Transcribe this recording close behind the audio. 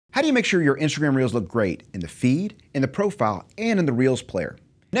How do you make sure your Instagram Reels look great in the feed, in the profile, and in the Reels player?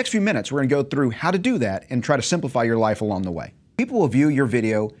 Next few minutes, we're going to go through how to do that and try to simplify your life along the way. People will view your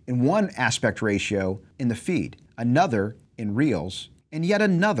video in one aspect ratio in the feed, another in Reels, and yet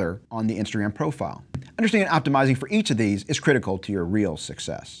another on the Instagram profile. Understanding and optimizing for each of these is critical to your Reels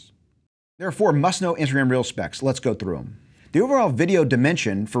success. There are 4 must-know Instagram Reel specs. Let's go through them. The overall video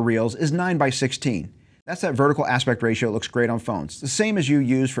dimension for Reels is 9:16. That's that vertical aspect ratio that looks great on phones. The same as you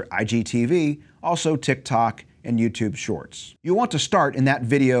use for IGTV, also TikTok and YouTube Shorts. You'll want to start in that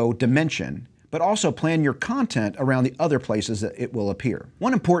video dimension, but also plan your content around the other places that it will appear.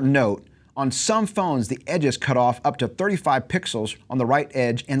 One important note, on some phones, the edges cut off up to 35 pixels on the right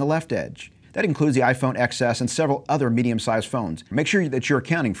edge and the left edge. That includes the iPhone XS and several other medium-sized phones. Make sure that you're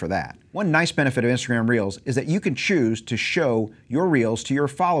accounting for that. One nice benefit of Instagram Reels is that you can choose to show your Reels to your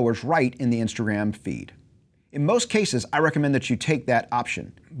followers right in the Instagram feed. In most cases, I recommend that you take that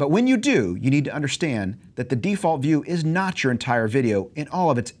option. But when you do, you need to understand that the default view is not your entire video in all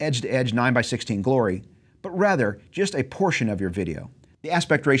of its edge-to-edge 9:16 glory, but rather just a portion of your video. The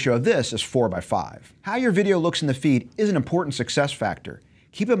aspect ratio of this is 4:5. How your video looks in the feed is an important success factor.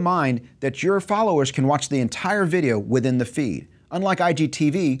 Keep in mind that your followers can watch the entire video within the feed, unlike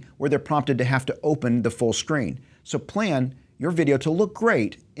IGTV where they're prompted to have to open the full screen. So plan your video to look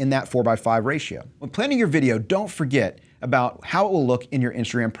great in that 4:5 ratio. When planning your video, don't forget about how it will look in your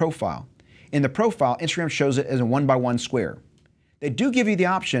Instagram profile. In the profile, Instagram shows it as a 1:1 square. They do give you the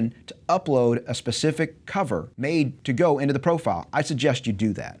option to upload a specific cover made to go into the profile. I suggest you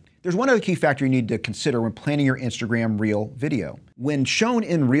do that. There's one other key factor you need to consider when planning your Instagram Reel video. When shown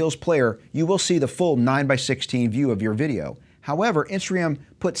in Reels Player, you will see the full 9:16 view of your video. However, Instagram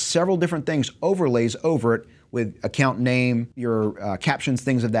puts several different things, overlays over it with account name, your captions,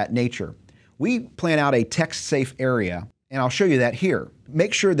 things of that nature. We plan out a text-safe area, and I'll show you that here.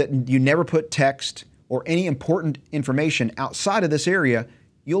 Make sure that you never put text or any important information outside of this area.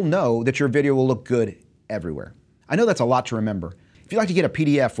 You'll know that your video will look good everywhere. I know that's a lot to remember. If you'd like to get a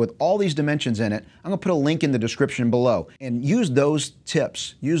PDF with all these dimensions in it, I'm going to put a link in the description below. And use those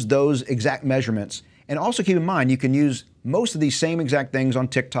tips, use those exact measurements. And also keep in mind, you can use most of these same exact things on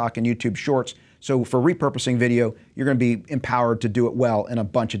TikTok and YouTube Shorts. So for repurposing video, you're going to be empowered to do it well in a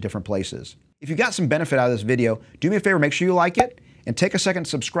bunch of different places. If you got some benefit out of this video, do me a favor, make sure you like it and take a second to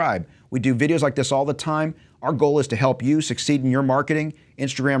subscribe. We do videos like this all the time. Our goal is to help you succeed in your marketing,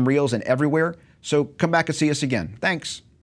 Instagram Reels, and everywhere. So come back and see us again. Thanks.